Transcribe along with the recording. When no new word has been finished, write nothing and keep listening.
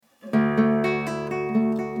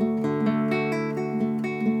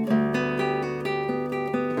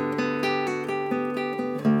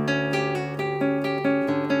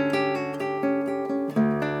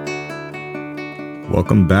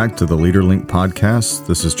Welcome back to the LeaderLink podcast.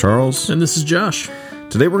 This is Charles. And this is Josh.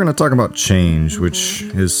 Today we're going to talk about change, which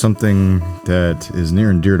is something that is near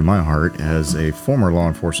and dear to my heart. As a former law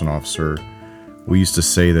enforcement officer, we used to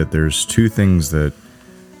say that there's two things that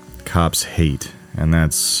cops hate, and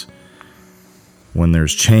that's when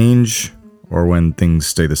there's change or when things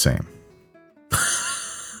stay the same.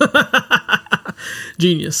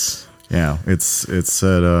 Genius. Yeah, it's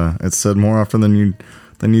said more often than you'd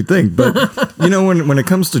think. But you know, when it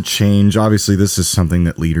comes to change, obviously this is something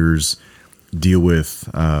that leaders deal with,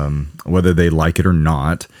 whether they like it or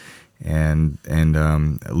not, and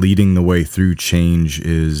leading the way through change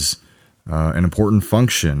is an important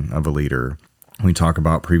function of a leader. We talked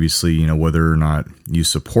about previously, you know, whether or not you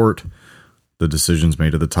support the decisions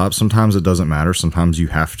made at the top. Sometimes it doesn't matter. Sometimes you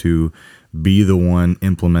have to be the one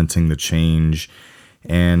implementing the change.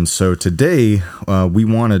 And so today we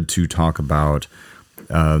wanted to talk about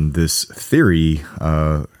this theory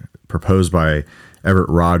proposed by Everett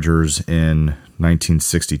Rogers in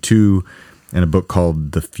 1962 in a book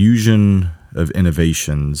called The Fusion of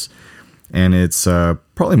Innovations. And it's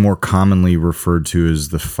probably more commonly referred to as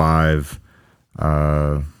the five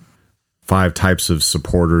types of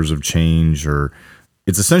supporters of change, or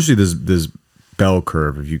it's essentially this bell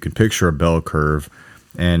curve. If you can picture a bell curve,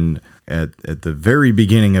 and at the very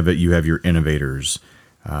beginning of it, you have your innovators,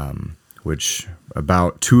 which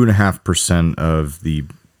about 2.5% of the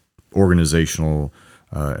organizational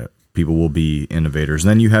people will be innovators. And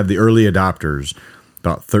then you have the early adopters.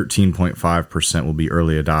 About 13.5% will be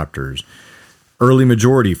early adopters. Early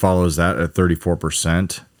majority follows that at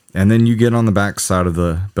 34%. And then you get on the back side of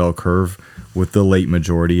the bell curve with the late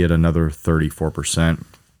majority at another 34%.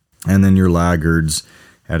 And then your laggards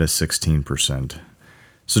at a 16%.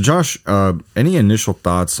 So Josh, any initial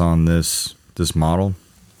thoughts on this model?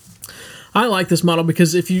 I like this model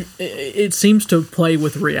because it seems to play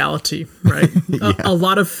with reality, right? Yeah. A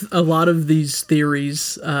lot of these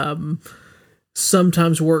theories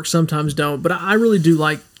sometimes work, sometimes don't. But I really do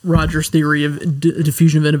like Rogers' theory of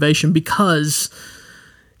diffusion of innovation because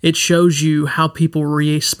it shows you how people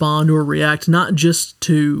respond or react, not just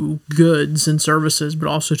to goods and services, but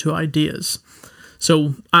also to ideas.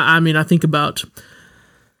 So, I mean, I think about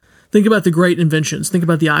the great inventions. Think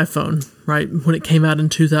about the iPhone, right? When it came out in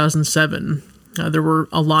 2007, there were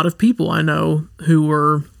a lot of people I know who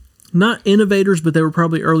were not innovators, but they were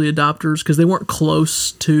probably early adopters because they weren't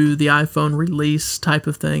close to the iPhone release type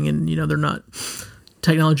of thing. And, you know, they're not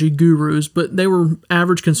technology gurus, but they were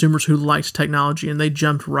average consumers who liked technology, and they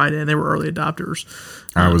jumped right in. They were early adopters.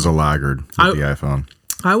 I was a laggard with the iPhone.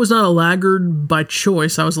 I was not a laggard by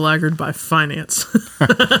choice. I was a laggard by finance.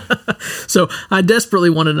 So I desperately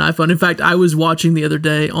wanted an iPhone. In fact, I was watching the other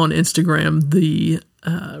day on Instagram the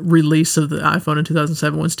release of the iPhone in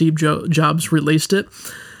 2007 when Steve Jobs released it.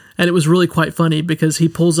 And it was really quite funny because he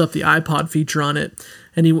pulls up the iPod feature on it,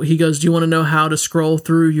 and he goes, "Do you want to know how to scroll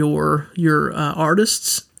through your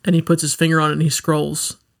artists?" And he puts his finger on it and he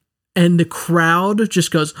scrolls. And the crowd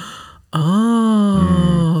just goes,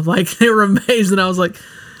 "Oh," like they were amazed. And I was like,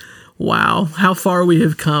 wow, how far we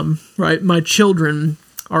have come, right? My children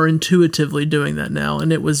are intuitively doing that now.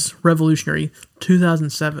 And it was revolutionary.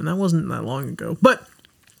 2007, that wasn't that long ago. But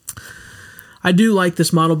I do like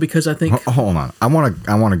this model because I think... Hold on. I want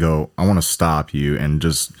to stop you and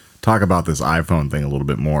just talk about this iPhone thing a little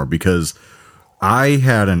bit more, because I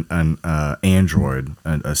had an Android,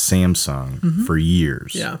 a Samsung for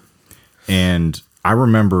years. Yeah. And I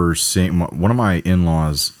remember seeing one of my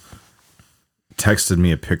in-laws texted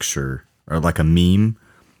me a picture, or like a meme,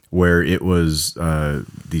 where it was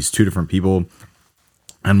these two different people,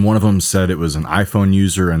 and one of them said it was an iPhone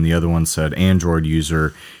user and the other one said Android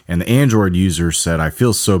user, and the Android user said, "I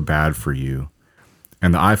feel so bad for you,"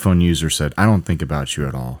 and the iPhone user said, "I don't think about you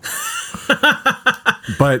at all."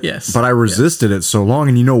 But I resisted it so long,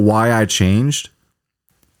 and you know why I changed?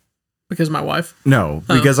 Because my wife? No,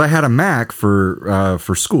 because I had a Mac for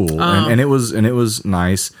school, and it was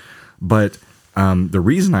nice. But the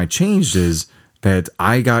reason I changed is that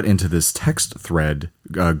I got into this text thread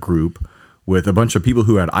group with a bunch of people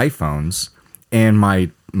who had iPhones, and my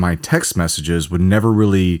text messages would never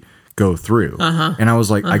really go through. And I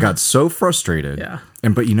was like, I got so frustrated. Yeah.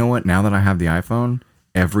 But you know what? Now that I have the iPhone,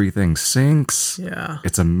 everything syncs. Yeah.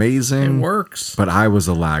 It's amazing. It works. But I was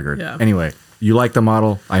a laggard. Yeah. Anyway, you like the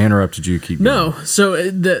model? I interrupted you. Keep going. No. So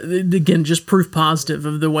again, just proof positive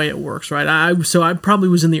of the way it works, right? I probably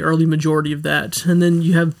was in the early majority of that. And then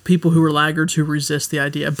you have people who are laggards who resist the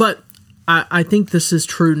idea. But I think this is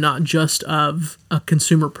true not just of a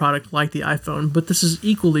consumer product like the iPhone, but this is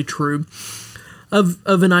equally true of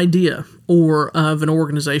an idea or of an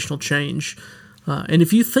organizational change. And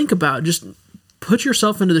if you think about, just put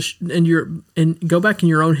yourself into and go back in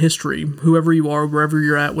your own history, whoever you are, wherever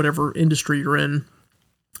you're at, whatever industry you're in,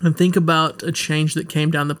 and think about a change that came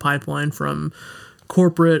down the pipeline from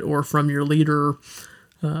corporate or from your leader,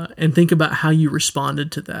 and think about how you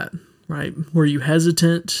responded to that, right? Were you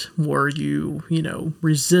hesitant? Were you,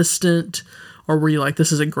 resistant? Or were you like,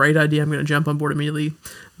 this is a great idea, I'm going to jump on board immediately?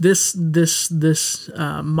 This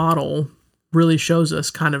model really shows us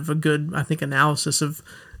kind of a good, I think, analysis of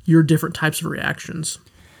your different types of reactions.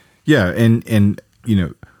 Yeah, and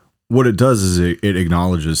what it does is it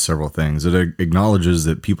acknowledges several things. It acknowledges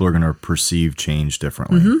that people are going to perceive change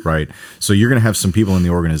differently, right? So you're going to have some people in the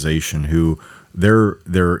organization who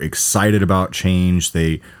they're excited about change.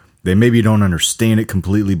 They maybe don't understand it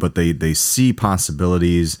completely, but they see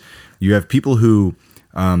possibilities. You have people who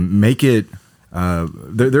make it.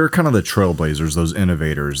 They're kind of the trailblazers, those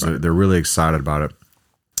innovators. Right. They're really excited about it.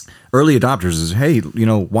 Early adopters is, hey,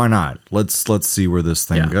 why not? Let's see where this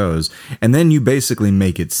thing goes. And then you basically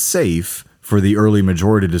make it safe for the early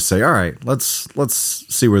majority to say, all right, let's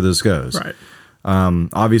see where this goes. Right.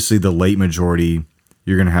 Obviously, the late majority,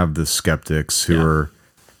 you're going to have the skeptics who are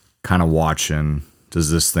kind of watching. Does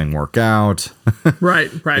this thing work out? Right.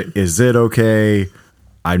 Is it okay?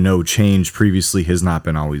 I know change previously has not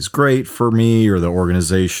been always great for me or the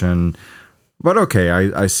organization. But okay,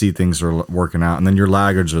 I see things are working out. And then your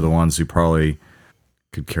laggards are the ones who probably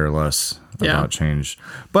could care less about change.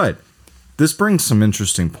 But this brings some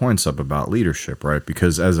interesting points up about leadership, right?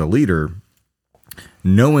 Because as a leader,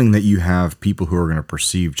 knowing that you have people who are going to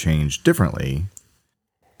perceive change differently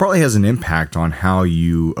probably has an impact on how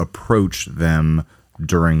you approach them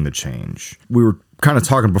during the change. We were kind of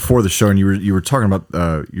talking before the show, and you were talking about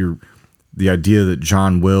the idea that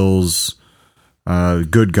John Will's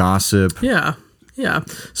good gossip. Yeah.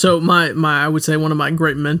 So I would say one of my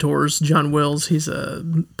great mentors, John Wills, he's a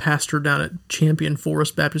pastor down at Champion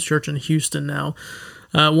Forest Baptist Church in Houston now.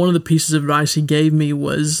 One of the pieces of advice he gave me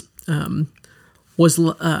was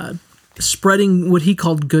spreading what he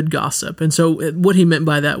called good gossip. And so what he meant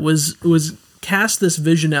by that was cast this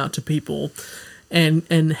vision out to people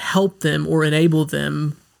and help them or enable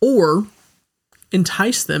them or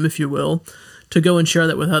entice them, if you will, to go and share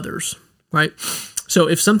that with others, right? So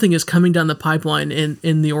if something is coming down the pipeline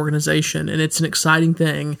in the organization and it's an exciting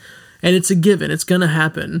thing and it's a given, it's going to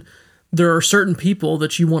happen, there are certain people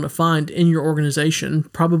that you want to find in your organization,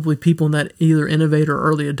 probably people in that either innovator or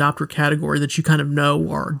early adopter category that you kind of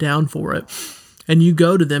know are down for it. And you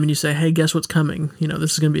go to them and you say, hey, guess what's coming?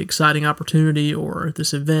 This is going to be an exciting opportunity or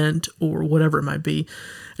this event or whatever it might be.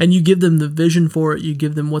 And you give them the vision for it. You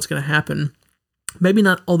give them what's going to happen. Maybe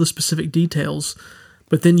not all the specific details,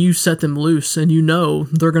 but then you set them loose and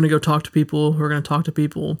they're going to go talk to people who are going to talk to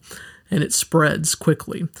people, and it spreads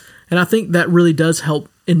quickly. And I think that really does help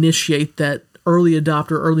initiate that early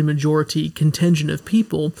adopter, early majority contingent of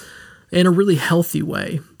people in a really healthy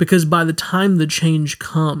way, because by the time the change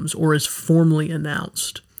comes or is formally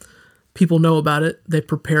announced, people know about it, they've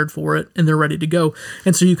prepared for it, and they're ready to go.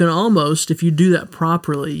 And so you can almost, if you do that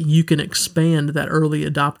properly, you can expand that early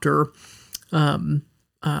adopter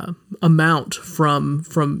amount from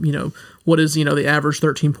what is the average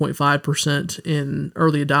 13.5% in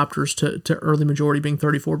early adopters to early majority being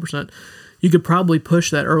 34%. You could probably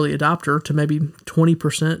push that early adopter to maybe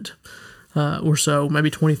 20% or so,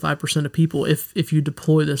 maybe 25% of people if you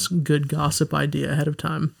deploy this good gossip idea ahead of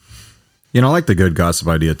time. I like the good gossip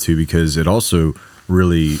idea too, because it also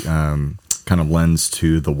really kind of lends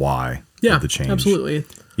to the why of the change. Absolutely.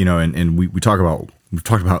 And we've talked about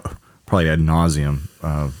probably ad nauseum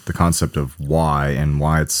the concept of why and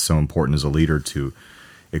why it's so important as a leader to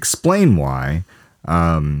explain why.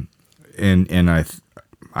 And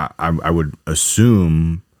I would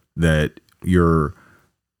assume that your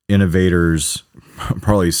innovators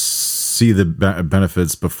probably see the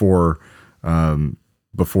benefits before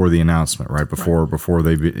the announcement, right? Before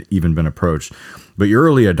they've even been approached. But your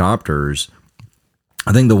early adopters,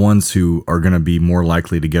 I think the ones who are going to be more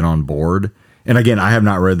likely to get on board. And again, I have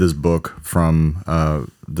not read this book from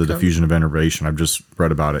the Diffusion of Innovation. I've just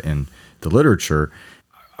read about it in the literature.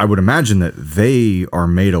 I would imagine that they are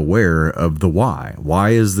made aware of the why. Why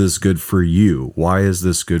is this good for you? Why is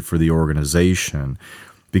this good for the organization?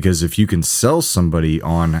 Because if you can sell somebody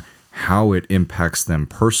on how it impacts them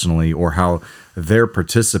personally or how their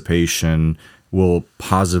participation will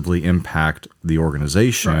positively impact the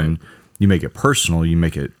organization, you make it personal, you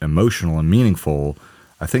make it emotional and meaningful.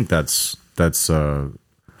 I think that's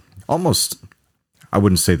almost, I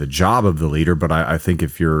wouldn't say the job of the leader, but I think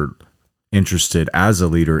if you're interested as a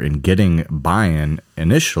leader in getting buy-in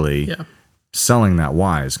initially, selling that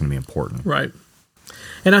why is going to be important. Right.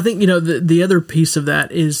 And I think, the other piece of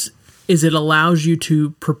that is it allows you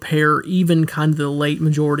to prepare even kind of the late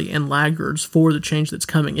majority and laggards for the change that's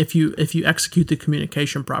coming if you execute the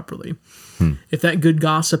communication properly. If that good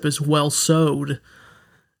gossip is well sowed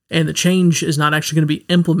and the change is not actually going to be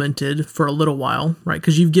implemented for a little while, right?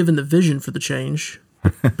 Because you've given the vision for the change,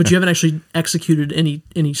 but you haven't actually executed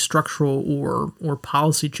any structural or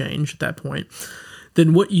policy change at that point.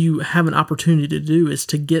 Then what you have an opportunity to do is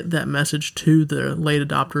to get that message to the late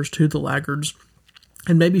adopters, to the laggards,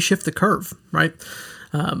 and maybe shift the curve, right?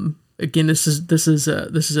 Again, this is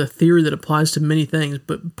a theory that applies to many things,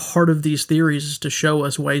 but part of these theories is to show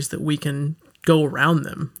us ways that we can go around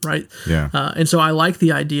them, right? Yeah. And so I like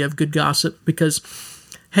the idea of good gossip because,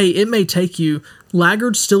 hey, it may take you.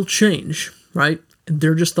 Laggards still change, right?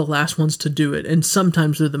 They're just the last ones to do it, and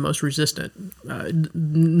sometimes they're the most resistant.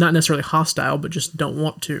 Not necessarily hostile, but just don't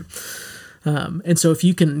want to. And so if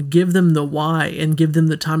you can give them the why and give them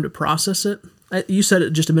the time to process it, you said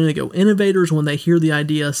it just a minute ago, innovators, when they hear the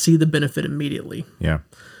idea, see the benefit immediately. Yeah.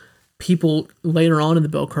 People later on in the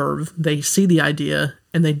bell curve, they see the idea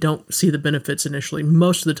and they don't see the benefits initially.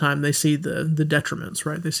 Most of the time they see the detriments,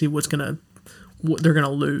 right? They see what they're going to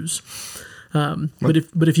lose.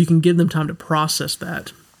 But if you can give them time to process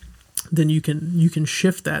that, then you can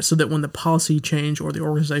shift that so that when the policy change or the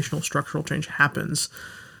organizational structural change happens,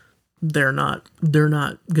 they're not going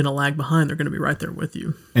to lag behind. They're going to be right there with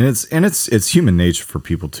you. And it's human nature for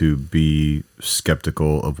people to be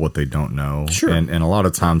skeptical of what they don't know. Sure. And a lot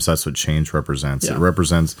of times that's what change represents. Yeah. It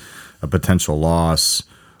represents a potential loss,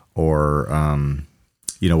 or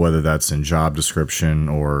whether that's in job description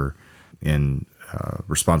or in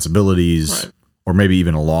responsibilities, right, or maybe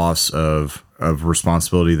even a loss of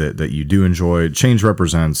responsibility that you do enjoy. Change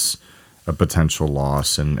represents a potential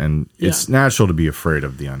loss, and it's natural to be afraid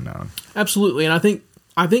of the unknown. Absolutely. And I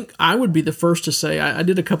think I would be the first to say, I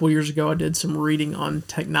did a couple years ago, I did some reading on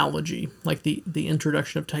technology, like the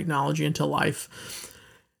introduction of technology into life.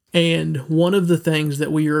 And one of the things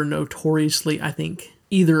that we are notoriously, I think,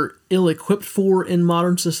 either ill-equipped for in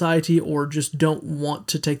modern society or just don't want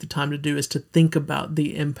to take the time to do is to think about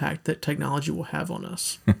the impact that technology will have on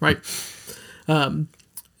us, right? And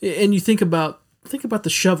you think about the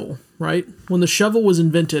shovel, right? When the shovel was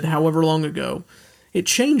invented, however long ago, it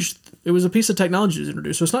changed. It was a piece of technology that was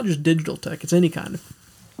introduced. So it's not just digital tech; it's any kind.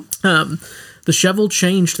 The shovel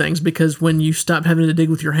changed things because when you stop having to dig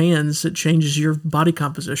with your hands, it changes your body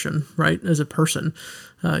composition, right? As a person,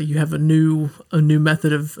 you have a new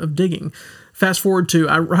method of digging. Fast forward to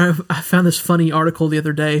I found this funny article the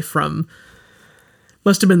other day from.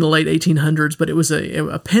 Must have been the late 1800s, but it was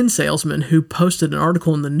a pen salesman who posted an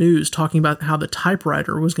article in the news talking about how the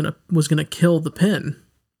typewriter was gonna kill the pen,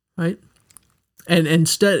 right? And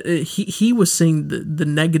instead, he was seeing the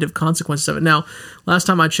negative consequences of it. Now, last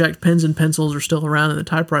time I checked, pens and pencils are still around, and the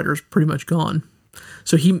typewriter is pretty much gone.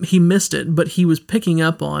 So he missed it, but he was picking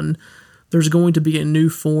up on there's going to be a new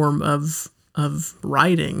form of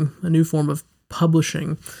writing, a new form of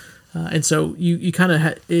publishing. And so you kind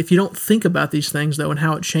of if you don't think about these things though and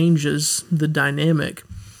how it changes the dynamic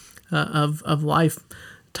of life,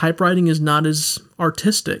 typewriting is not as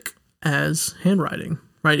artistic as handwriting,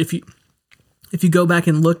 right? If you go back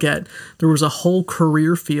and look at, there was a whole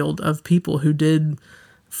career field of people who did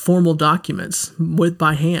formal documents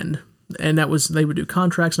by hand, and they would do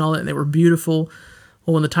contracts and all that, and they were beautiful.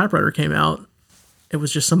 Well, when the typewriter came out, it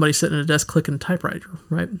was just somebody sitting at a desk clicking a typewriter,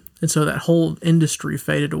 right? And so that whole industry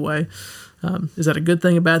faded away. Is that a good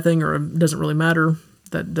thing, a bad thing, or it doesn't really matter?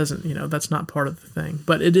 That doesn't, that's not part of the thing.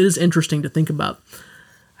 But it is interesting to think about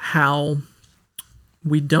how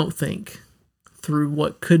we don't think through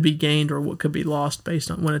what could be gained or what could be lost based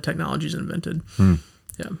on when a technology is invented.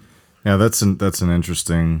 Yeah, that's an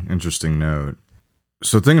interesting note.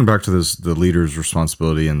 So thinking back to the leader's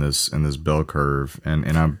responsibility in this bell curve,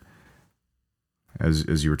 and I'm.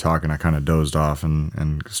 As you were talking, I kind of dozed off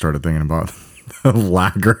and started thinking about the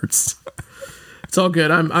laggards. It's all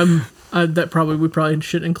good. We probably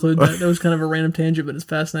shouldn't include that. That was kind of a random tangent, but it's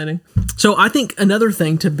fascinating. So I think another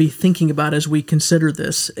thing to be thinking about as we consider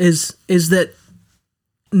this is that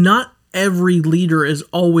not every leader is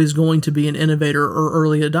always going to be an innovator or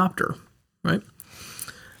early adopter, right?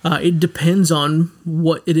 It depends on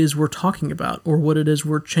what it is we're talking about or what it is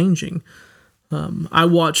we're changing. I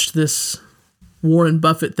watched this Warren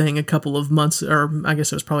Buffett thing a couple of months, or I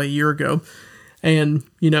guess it was probably a year ago. And,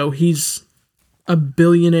 he's a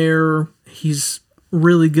billionaire. He's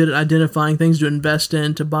really good at identifying things to invest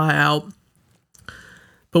in, to buy out.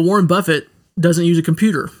 But Warren Buffett doesn't use a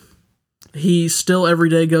computer. he still every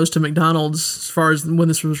day goes to McDonald's, as far as when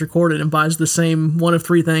this was recorded, and buys the same one of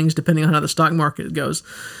three things depending on how the stock market goes.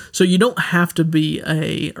 So you don't have to be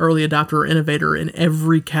a early adopter or innovator in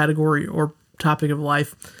every category or topic of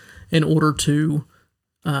life in order to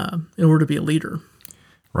be a leader.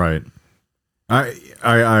 Right.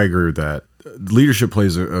 I agree with that. Leadership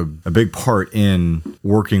plays a big part in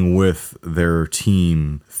working with their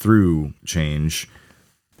team through change.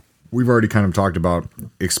 We've already kind of talked about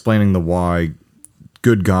explaining the why,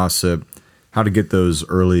 good gossip, how to get those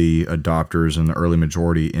early adopters and the early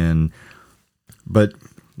majority in. But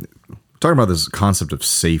talking about this concept of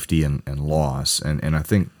safety and loss, and I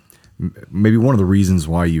think maybe one of the reasons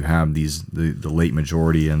why you have the late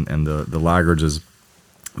majority and the laggards is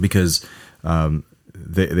because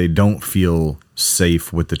they don't feel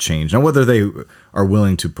safe with the change. Now, whether they are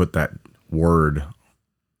willing to put that word,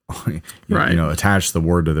 attach the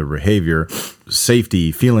word to their behavior,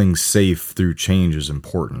 safety, feeling safe through change is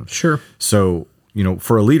important. Sure. So,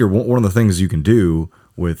 for a leader, one of the things you can do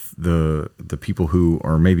with the people who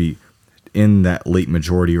are maybe in that late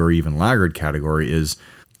majority or even laggard category is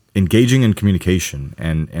engaging in communication.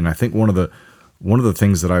 And I think one of the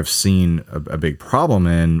things that I've seen a big problem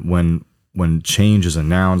in when change is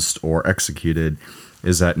announced or executed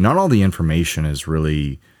is that not all the information is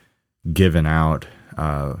really given out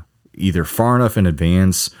either far enough in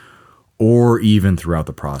advance or even throughout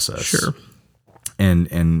the process. Sure.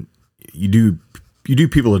 And you do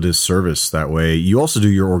people a disservice that way. You also do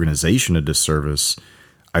your organization a disservice,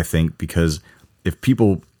 I think, because if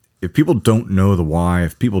people don't know the why,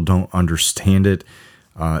 if people don't understand it,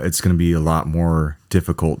 it's going to be a lot more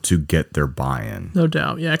difficult to get their buy-in. No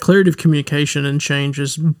doubt. Yeah, clarity of communication and change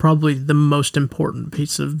is probably the most important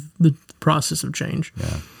piece of the process of change.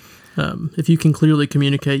 Yeah. If you can clearly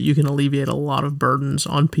communicate, you can alleviate a lot of burdens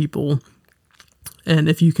on people. And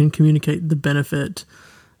if you can communicate the benefit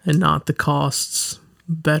and not the costs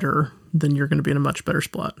better, then you're going to be in a much better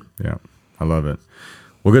spot. Yeah, I love it.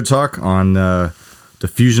 Well, good talk on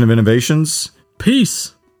diffusion of innovations.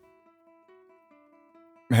 Peace.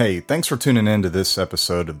 Hey, thanks for tuning in to this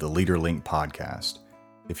episode of the Leader Link podcast.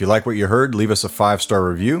 If you like what you heard, leave us a 5-star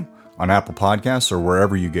review on Apple Podcasts or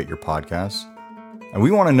wherever you get your podcasts. And we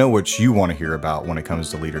want to know what you want to hear about when it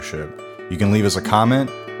comes to leadership. You can leave us a comment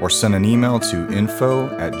or send an email to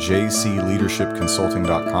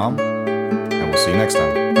info@jcleadershipconsulting.com. And we'll see you next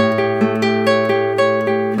time.